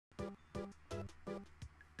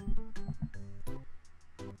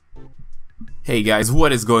Hey guys,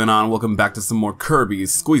 what is going on? Welcome back to some more Kirby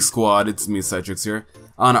Squeak Squad. It's me, Citrix here.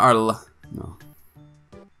 On our no.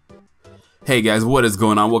 Hey guys, what is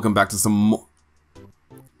going on? Welcome back to some more.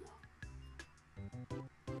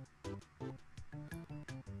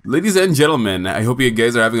 Ladies and gentlemen, I hope you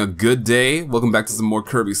guys are having a good day. Welcome back to some more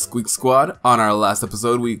Kirby Squeak Squad. On our last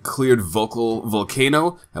episode, we cleared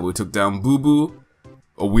Volcano and we took down Boo Boo.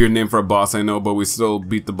 A weird name for a boss, I know, but we still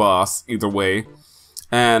beat the boss either way.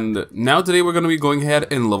 And now today we're going to be going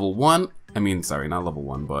ahead in level 1. I mean, sorry, not level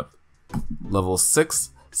 1, but level 6.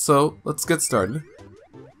 So, let's get started.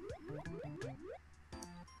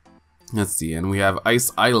 Let's see, and we have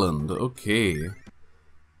Ice Island. Okay.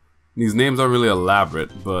 These names aren't really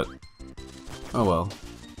elaborate, but oh well.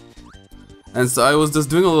 And so I was just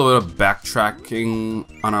doing a little bit of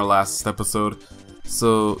backtracking on our last episode.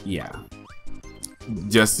 So, yeah.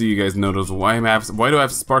 Just so you guys notice why do I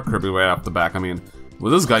have Spark Kirby right off the back? I mean,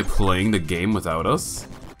 was this guy playing the game without us?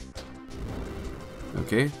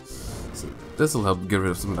 Okay, so this will help get rid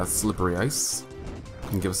of some of that slippery ice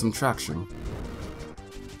and give us some traction.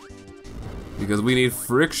 Because we need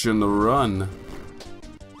friction to run.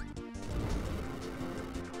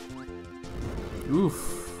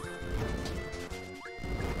 Oof.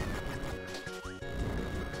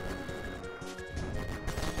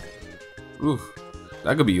 Oof.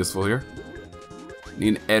 That could be useful here.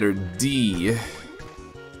 Need an Eder D.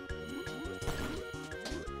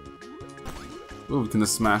 Ooh, we can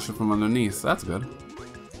just smash it from underneath. That's good.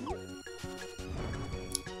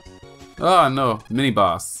 Oh no, mini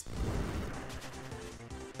boss.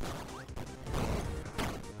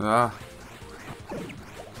 Ah.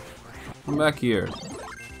 Come back here.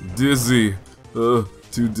 Dizzy. Ugh,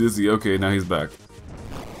 too dizzy. Okay, now he's back.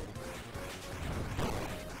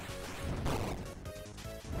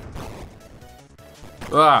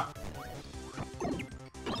 Ah!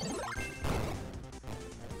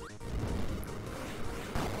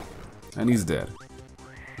 And he's dead.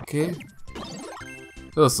 Okay.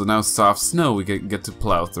 Oh, so now soft snow we get to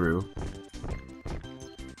plow through.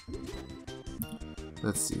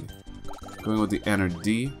 Let's see. Going with the Eder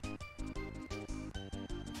D.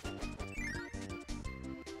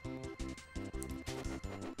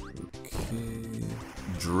 Okay.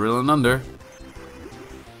 Drilling under.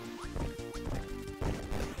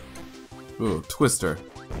 Ooh, Twister.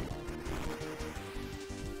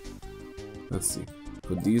 Let's see.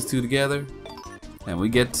 Put these two together, and we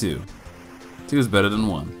get 2. 2 is better than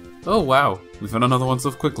 1. Oh wow, we found another one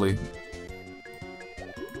so quickly.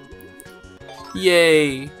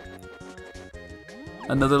 Yay!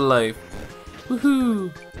 Another life.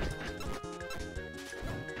 Woohoo!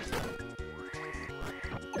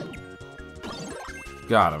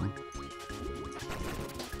 Got him.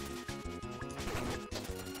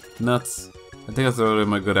 Nuts. I think that's really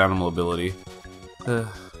my good animal ability.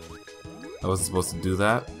 I wasn't supposed to do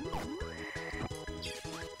that.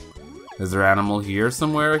 Is there animal here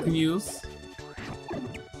somewhere I can use?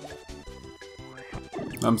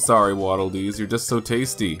 I'm sorry, Waddle Dees, you're just so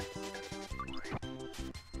tasty.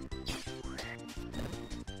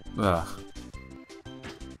 Ugh.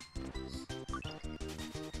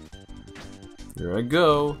 Here I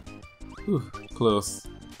go. Whew, close.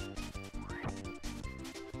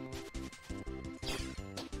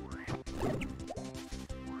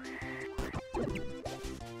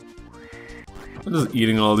 I'm just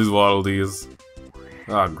eating all these Waddle Dees.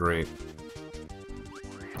 Ah, great.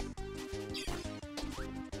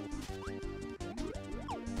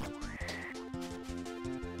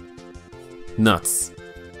 Nuts.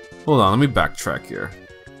 Hold on, let me backtrack here.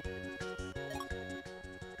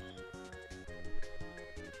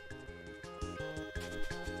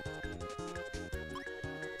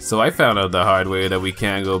 So I found out the hard way that we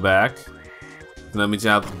can't go back. That means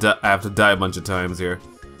I have to die a bunch of times here.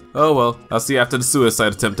 Oh well, I'll see you after the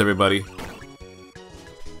suicide attempt, everybody.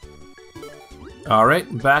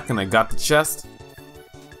 Alright, back and I got the chest.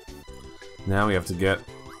 Now we have to get...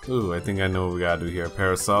 Ooh, I think I know what we gotta do here.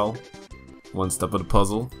 Parasol. One step of the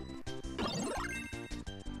puzzle.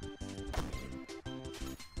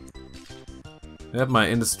 Yep, my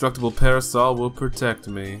indestructible parasol will protect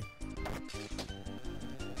me.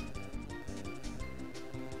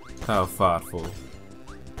 How thoughtful.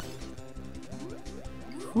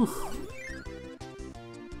 Whew.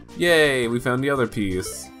 Yay, we found the other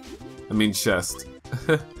piece. I mean chest.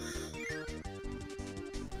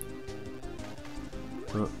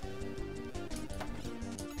 Oh.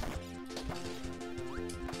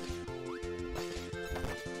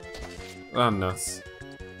 Oh, nuts.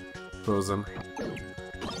 Frozen.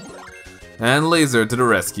 And laser to the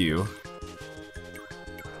rescue.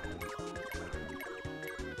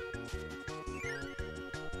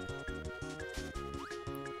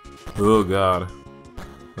 Oh god.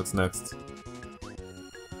 What's next?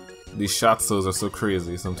 These Shatsos are so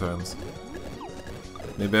crazy sometimes.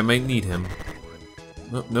 Maybe I might need him.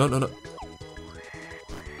 No, no, no, no.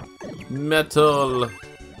 Metal!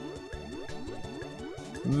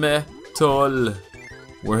 Metal!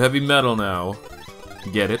 We're heavy metal now.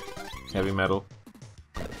 Get it? Heavy metal.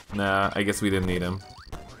 Nah, I guess we didn't need him.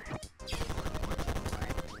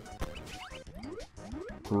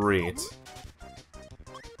 Great.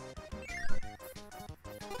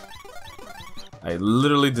 I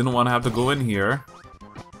literally didn't want to have to go in here.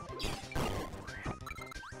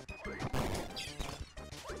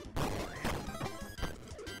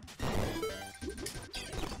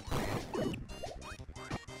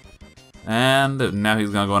 And now he's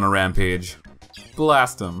gonna go on a rampage.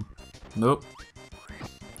 Blast him. Nope.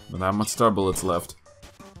 Don't have much star bullets left.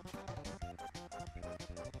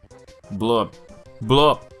 Blow up.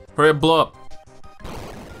 Blow up. Hurry up, blow up.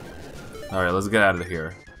 Alright, let's get out of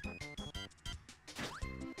here.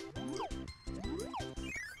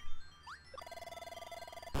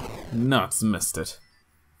 Nuts, missed it.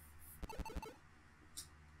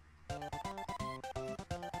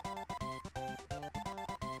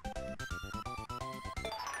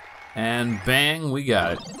 And bang, we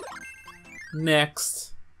got it.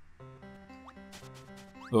 Next.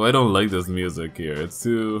 Oh, I don't like this music here. It's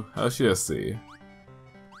too... how should I say?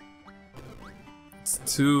 It's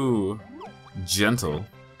too... gentle.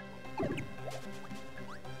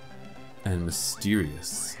 And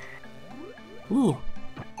mysterious. Ooh.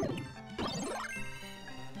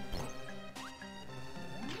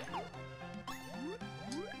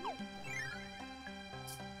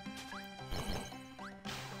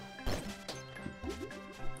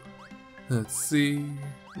 Let's see.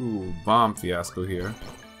 Ooh, bomb fiasco here.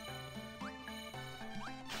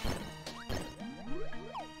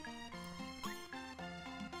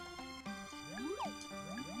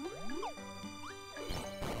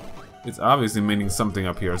 It's obviously meaning something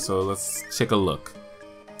up here, so let's take a look.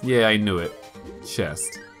 Yeah, I knew it.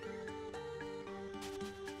 Chest.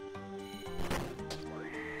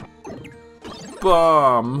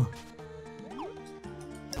 Bomb!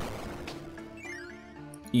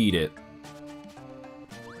 Eat it.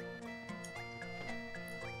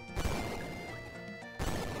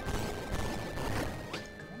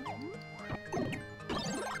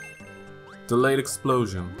 Delayed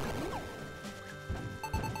explosion.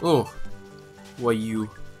 Oh, why you?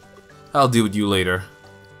 I'll deal with you later.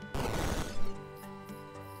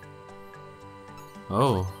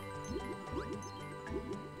 Oh.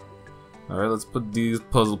 Alright, let's put these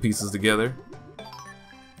puzzle pieces together.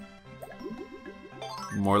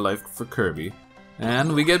 More life for Kirby.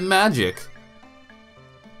 And we get magic.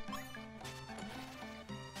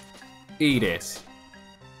 Eat it.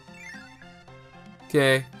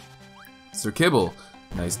 Okay. Sir Kibble,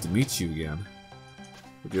 nice to meet you again.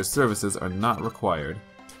 But your services are not required.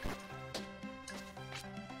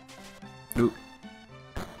 Ooh.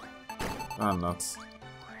 Ah, nuts.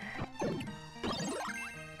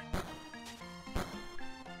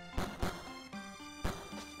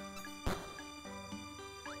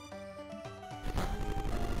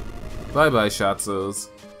 Bye-bye, Shatsos.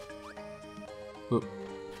 Ooh.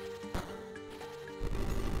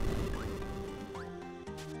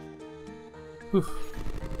 Whew.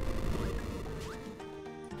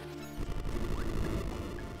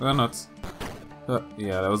 Oh, nuts.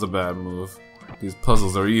 Yeah, that was a bad move. These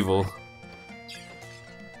puzzles are evil.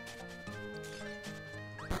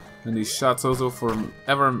 And these Shatsos will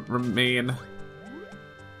forever remain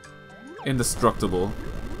indestructible.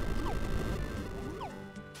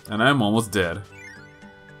 And I'm almost dead.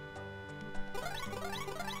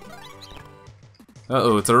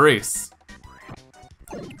 Uh-oh, it's a race.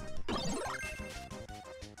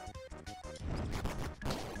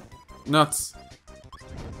 Nuts.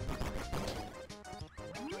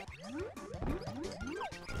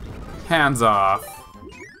 Hands off.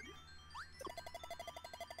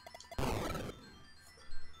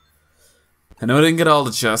 I know I didn't get all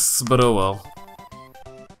the chests, but oh well.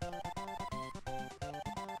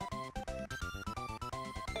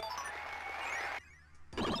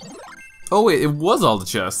 Oh wait, it was all the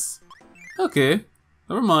chests. Okay,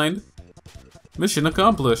 never mind. Mission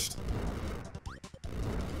accomplished.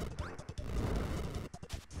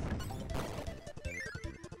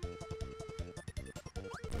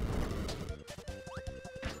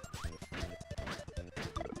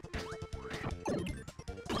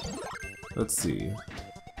 Let's see.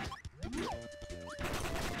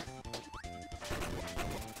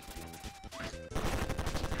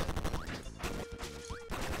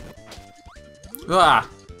 Ah!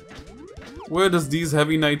 Where does these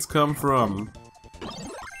heavy knights come from?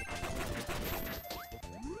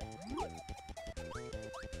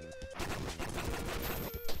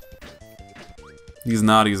 These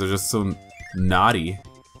naughties are just so naughty.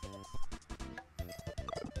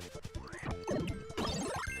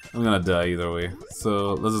 I'm gonna die either way,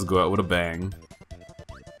 so let's just go out with a bang.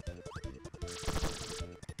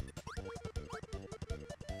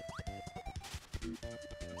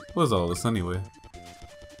 What is all this anyway?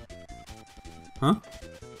 Huh?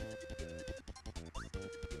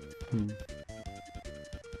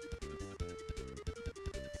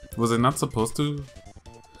 Was it not supposed to?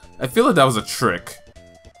 I feel like that was a trick.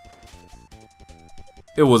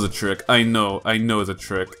 It was a trick. I know it's a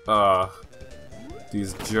trick.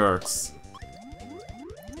 These jerks.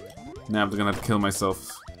 Now I'm gonna have to kill myself.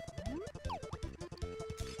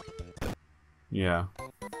 Yeah.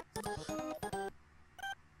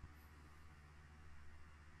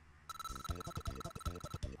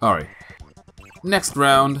 Alright. Next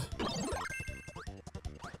round.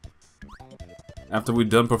 After we're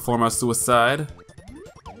done perform our suicide.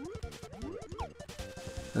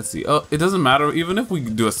 Let's see. Oh, it doesn't matter even if we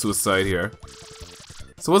do a suicide here.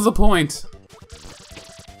 So what's the point?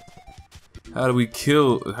 How do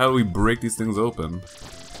we break these things open?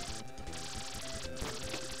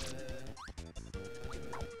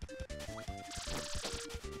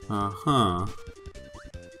 Uh-huh.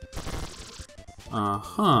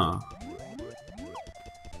 Uh-huh.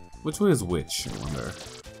 Which way is which, I wonder?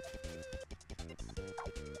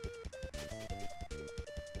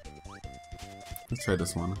 Let's try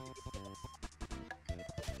this one.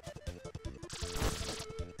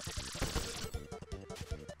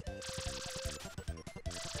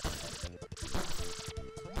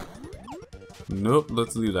 Nope,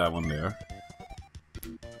 let's leave that one there.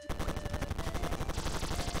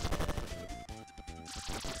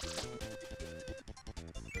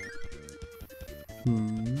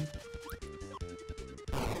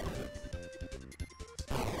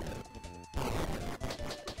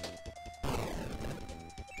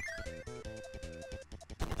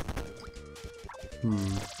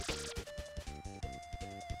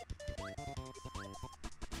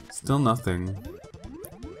 Still nothing.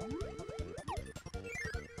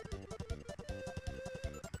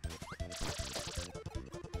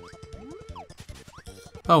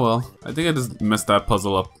 Oh well, I think I just messed that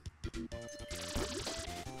puzzle up.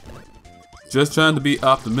 Just trying to be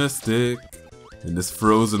optimistic in this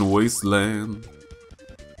frozen wasteland.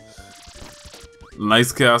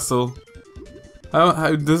 Nice castle.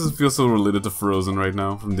 How does it feel so related to Frozen right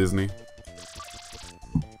now from Disney?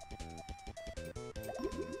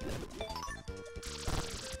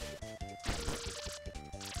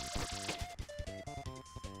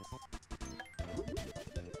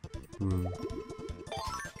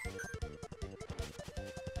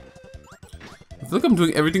 I feel like I'm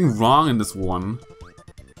doing everything wrong in this one.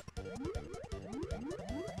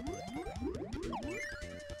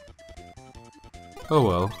 Oh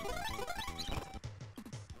well.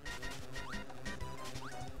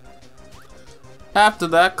 After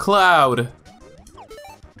that cloud.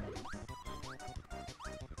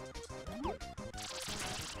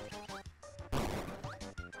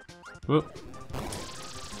 Whoop.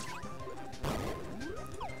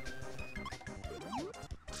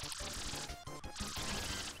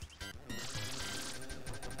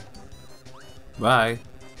 Bye.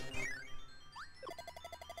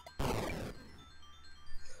 I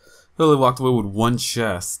only walked away with one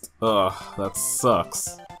chest. Ugh, that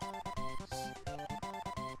sucks.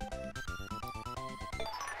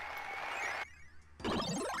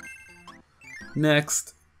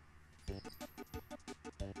 Next.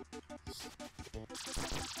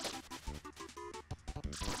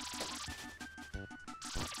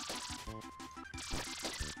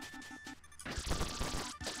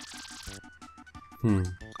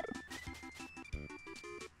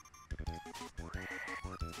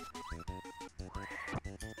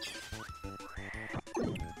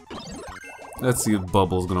 Let's see if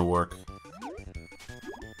bubble's gonna work.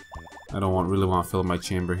 I don't really want to fill my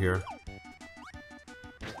chamber here.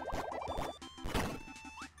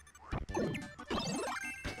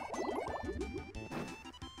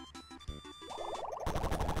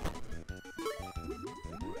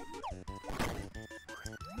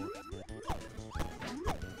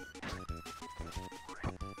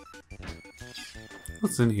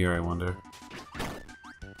 What's in here, I wonder?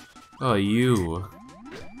 Oh, you.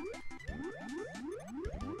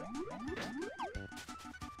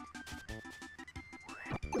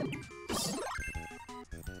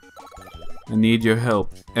 I need your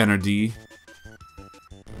help, energy.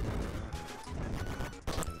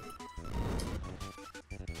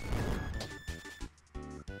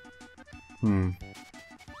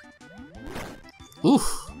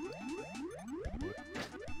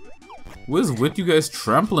 What is with you guys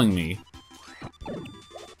trampling me?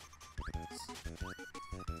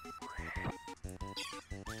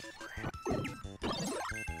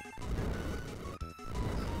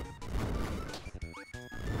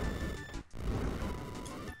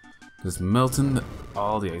 Just melting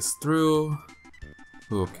all the ice through.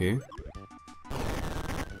 Okay.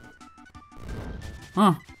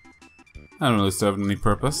 Huh. I don't really serve any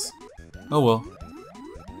purpose. Oh well.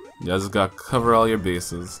 You guys just gotta cover all your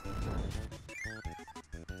bases.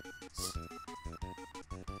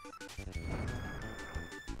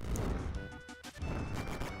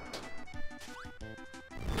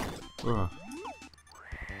 Ugh.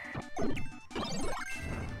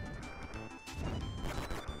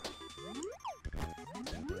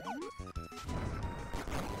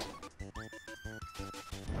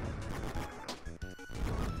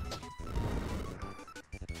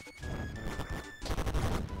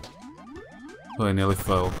 Oh, I nearly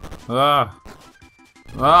fell. Ah!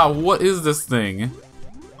 Ah, what is this thing?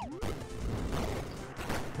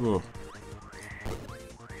 Ooh.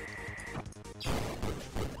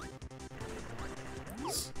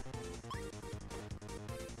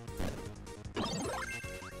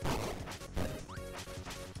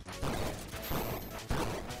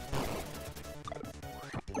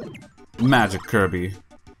 Magic Kirby.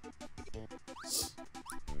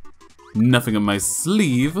 Nothing in my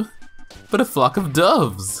sleeve, but a flock of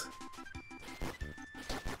doves.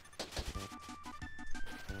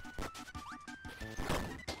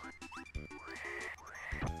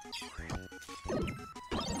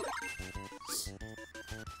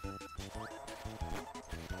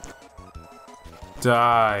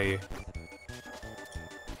 Die.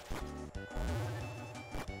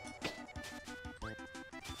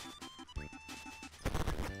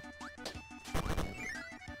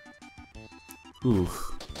 Oof.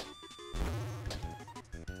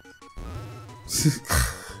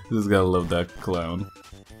 Just gotta love that clown.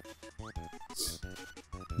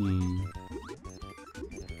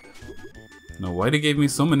 Now, why they gave me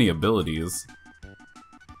so many abilities?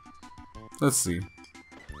 Let's see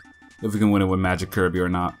if we can win it with Magic Kirby or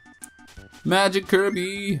not. Magic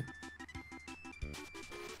Kirby!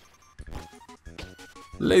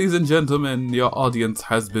 Ladies and gentlemen, your audience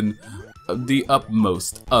has been the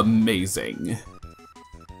utmost amazing.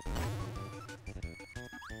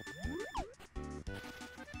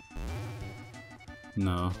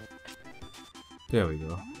 No. There we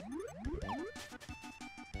go.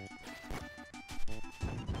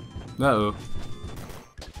 Uh-oh.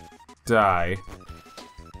 Die.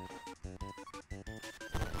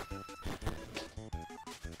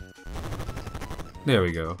 There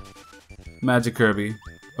we go. Magic Kirby,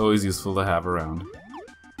 always useful to have around.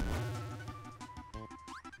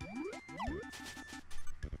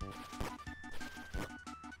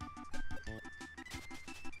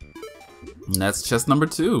 And that's chest number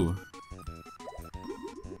 2.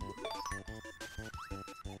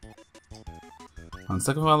 On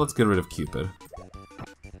second thought, let's get rid of Cupid.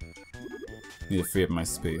 Need to free up my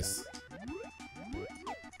space.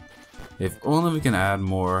 If only we can add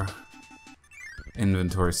more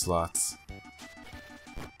inventory slots.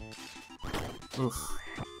 Oof.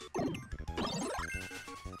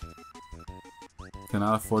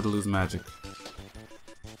 Cannot afford to lose magic.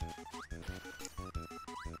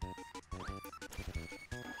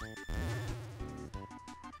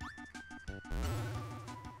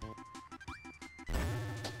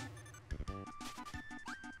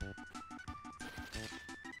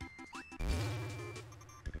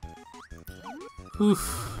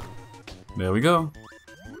 Oof. There we go.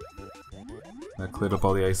 That cleared up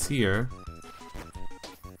all the ice here.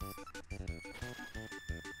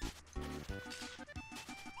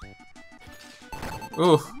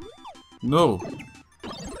 Oh, no.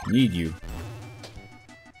 Need you.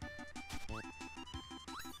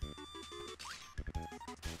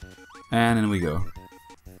 And in we go.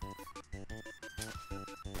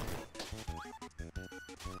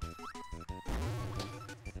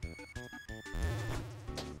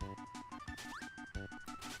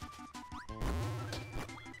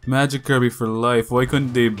 Magic Kirby for life. Why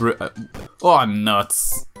couldn't they oh,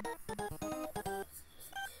 nuts.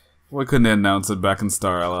 Why couldn't they announce it back in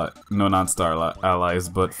Star Ally? No, not Star Allies,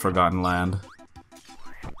 but Forgotten Land.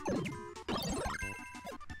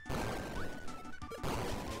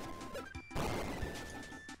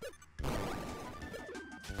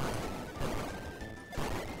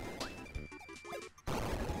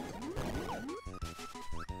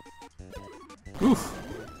 Oof.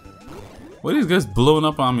 Why are these guys blowing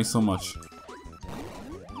up on me so much?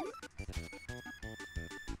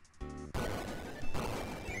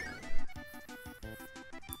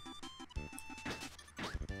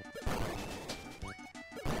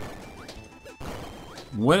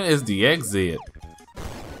 When is the exit?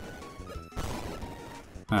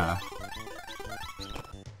 Huh.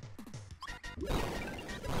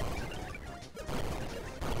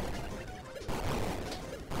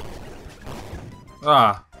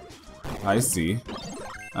 Ah, I see.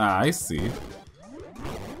 Ah, I see.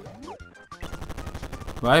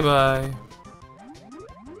 Bye-bye.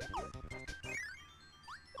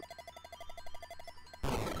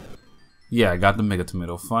 Yeah, I got the Mega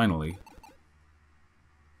Tomato, finally.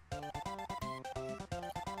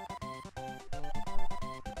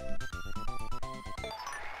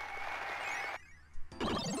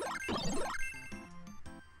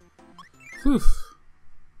 Whew.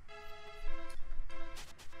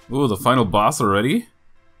 Ooh, the final boss already?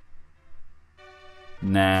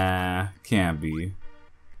 Nah, can't be.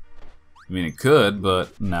 I mean, it could,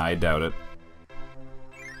 but nah, I doubt it.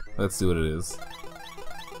 Let's see what it is.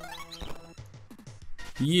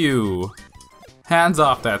 You! Hands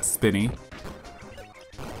off that spinny.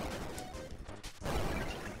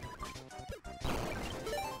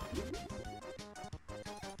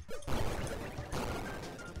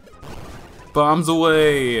 Bombs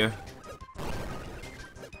away!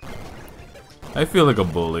 I feel like a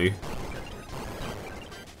bully.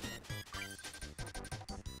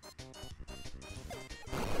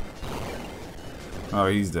 Oh,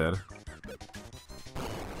 he's dead.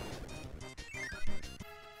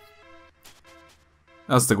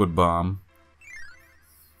 I'll stick with bomb.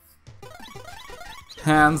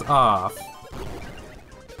 Hands off.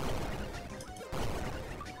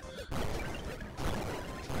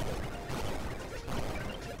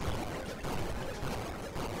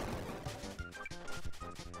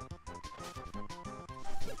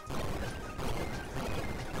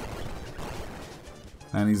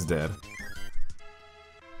 And he's dead.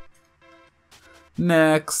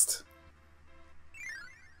 Next.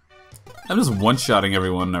 I'm just one-shotting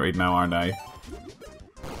everyone right now, aren't I?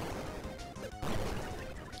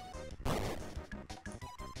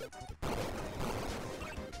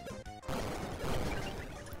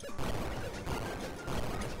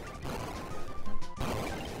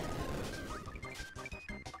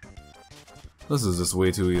 This is just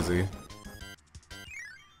way too easy.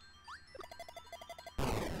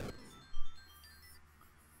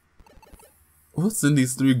 What's in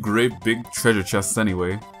these three great big treasure chests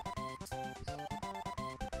anyway?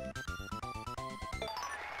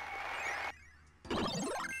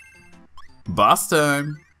 Boss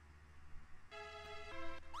time!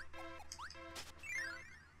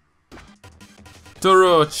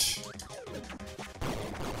 Daroach!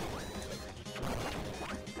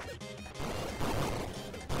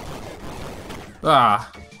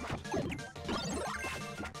 Ah!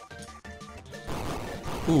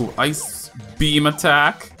 Ooh, ice beam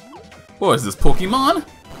attack! What is this, Pokemon?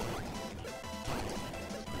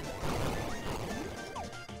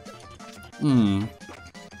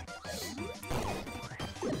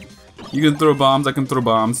 You can throw bombs, I can throw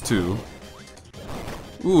bombs too.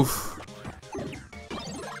 Oof.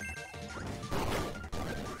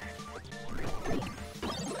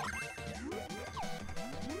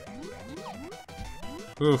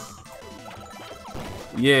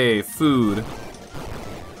 Oof. Yay, food.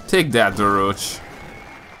 Take that, Daroach.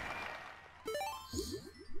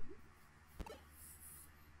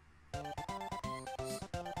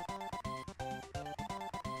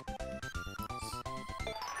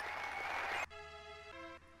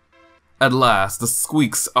 At last, the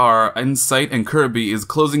Squeaks are in sight and Kirby is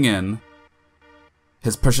closing in.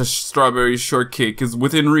 His precious strawberry shortcake is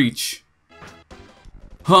within reach.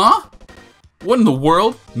 Huh? What in the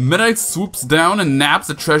world? Midnight swoops down and naps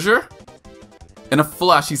the treasure? In a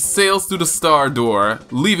flash, he sails through the star door,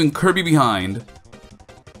 leaving Kirby behind.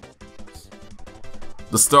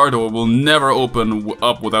 The star door will never open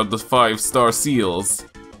up without the 5-star seals.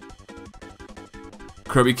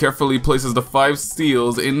 Kirby carefully places the 5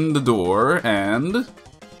 seals in the door, and...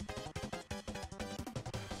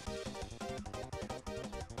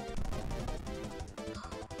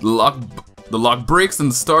 The lock breaks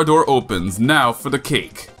and the star door opens. Now for the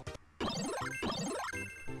cake.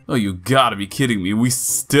 Oh, you gotta be kidding me. We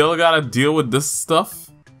still gotta deal with this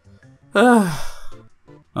stuff?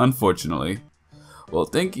 Unfortunately. Well,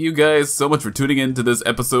 thank you guys so much for tuning in to this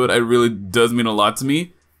episode. It really does mean a lot to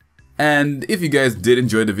me. And if you guys did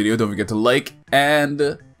enjoy the video, don't forget to like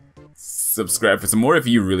and subscribe for some more if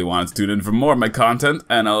you really want to tune in for more of my content.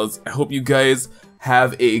 And I hope you guys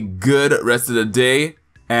have a good rest of the day.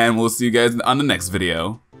 And we'll see you guys on the next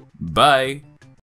video. Bye!